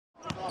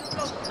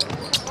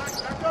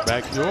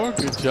Backdoor,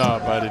 good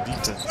job by the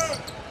defense.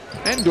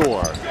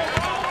 Ndour,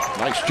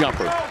 nice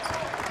jumper.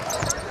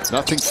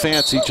 Nothing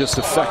fancy, just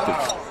effective.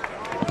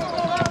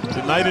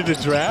 The night of the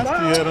draft,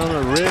 he had on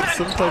a red,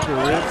 some type of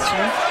red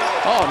suit.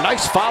 Oh,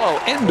 nice follow,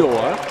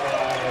 Ndour.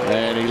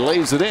 And he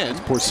lays it in.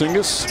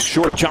 Porzingis,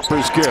 short jumper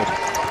is good.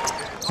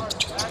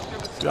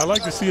 See, I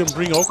like to see him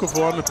bring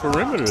Okafor on the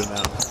perimeter now.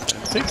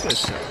 And take that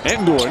shot.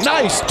 Ndour,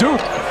 nice dupe,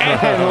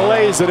 and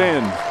lays it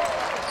in.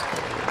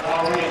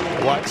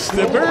 Watch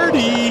the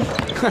birdie.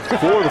 4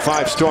 of the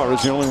 5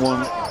 starters. The only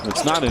one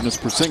that's not in is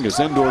Porzingis.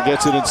 Ndour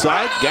gets it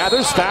inside,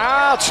 gathers,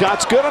 foul,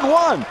 shot's good and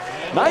one.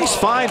 Nice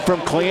find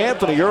from Clay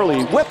Anthony early.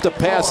 He whipped a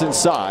pass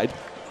inside.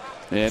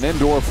 And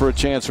Ndour for a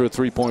chance for a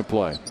three-point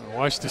play.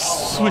 Watch the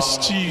Swiss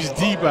cheese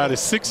D by the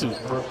Sixers.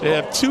 They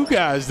have 2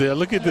 guys there.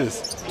 Look at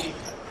this.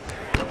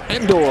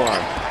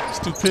 Ndour.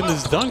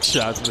 Stupendous dunk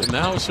shots, but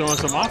now showing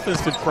some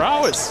offensive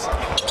prowess.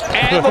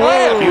 And the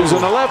layup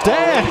using the left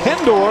hand.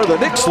 Ndour, the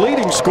Knicks'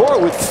 leading scorer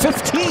with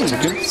 15.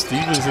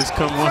 Stevens has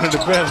come one of the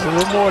best. A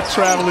little more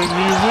traveling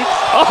music.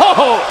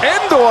 Oh,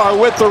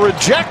 Ndour with the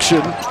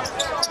rejection.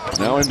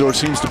 Now Ndour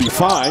seems to be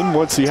fine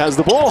once he has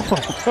the ball.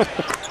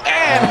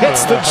 And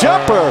hits the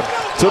jumper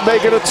to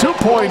make it a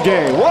 2-point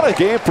game. What a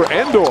game for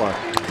Ndour.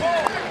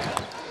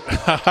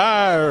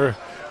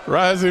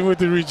 Rising with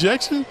the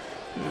rejection,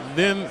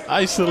 then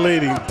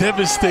isolating,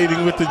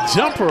 devastating with the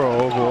jumper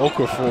over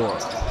Okafor.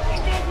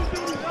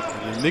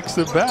 And the Knicks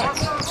are back.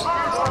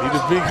 Need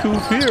a big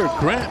hoop here,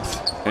 Grant.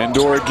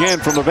 Ndour again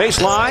from the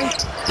baseline.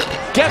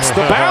 Gets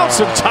the bounce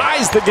and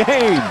ties the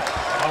game.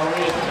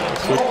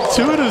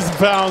 Fortuitous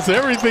bounce,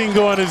 everything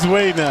going his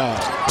way now.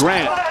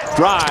 Grant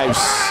drives.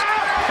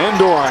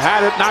 Ndour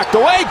had it knocked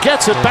away,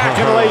 gets it back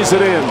and lays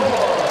it in.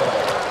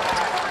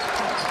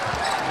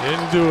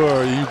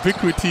 Ndour,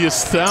 ubiquity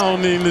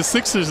astounding the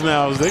Sixers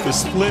now as they can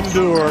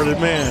splendor the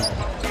man.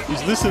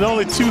 He's listed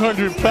only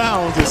 200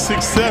 pounds at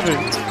 6'7".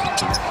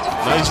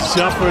 Nice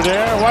jumper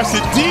there. Watch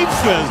the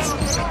defense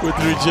with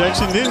the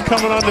rejection. Then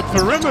coming on the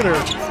perimeter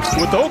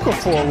with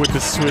Okafor with the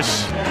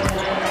swish.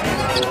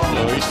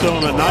 So he's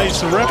showing a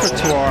nice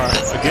repertoire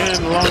again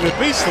along the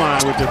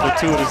baseline with the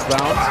fortuitous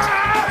bounce.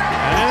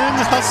 And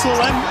hustle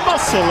and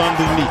muscle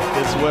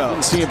underneath as well.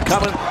 See him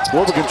coming.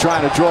 Wolverton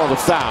trying to draw the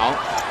foul.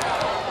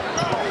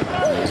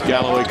 As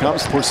Galloway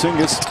comes,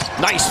 Porzingis.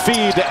 Nice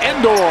feed to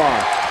Ndour.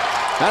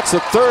 That's the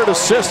 3rd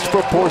assist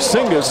for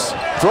Porzingis.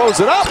 Throws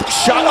it up.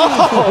 Shot.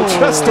 Oh,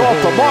 just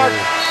off the mark.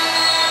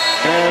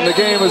 And the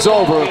game is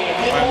over. All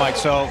right, Mike,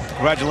 so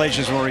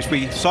congratulations, Maurice.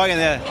 We saw you in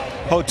the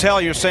hotel.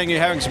 You're saying you're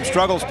having some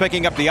struggles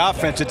picking up the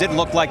offense. It didn't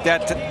look like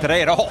that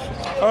today at all.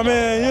 I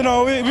mean, you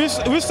know,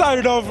 we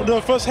started off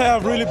the first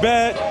half really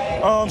bad.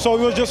 So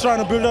we were just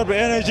trying to build up the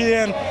energy,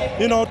 and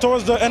you know,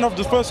 towards the end of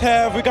the first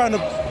half, we kind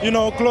of, you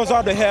know, closed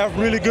out the half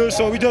really good.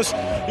 So we just,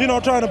 you know,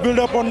 trying to build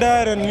up on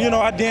that, and you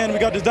know, at the end we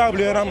got the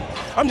W, and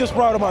I'm just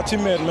proud of my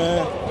teammate,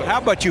 man. But how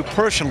about you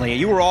personally?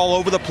 You were all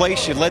over the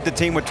place. You led the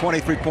team with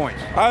 23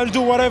 points. I'll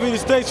do whatever it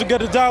takes to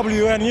get the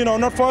W, and you know,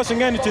 not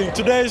forcing anything.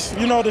 Today's,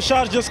 you know, the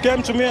shots just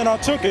came to me, and I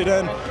took it,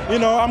 and you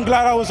know, I'm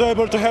glad I was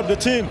able to help the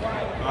team.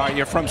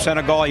 You're from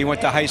Senegal. You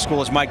went to high school,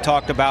 as Mike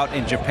talked about,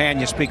 in Japan.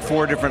 You speak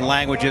 4 different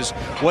languages.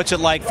 What's it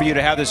like for you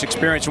to have this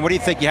experience, and what do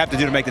you think you have to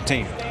do to make the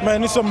team?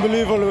 Man, it's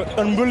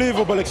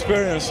unbelievable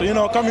experience. You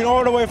know, coming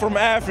all the way from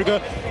Africa,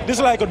 this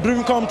is like a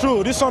dream come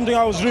true. This is something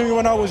I was dreaming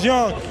when I was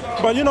young.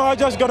 But, you know, I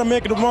just got to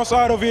make the most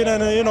out of it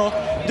and, you know,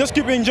 just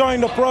keep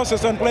enjoying the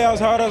process and play as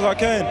hard as I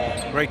can.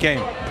 Great game.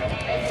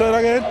 Say that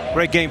again?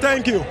 Great game.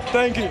 Thank you.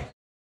 Thank you.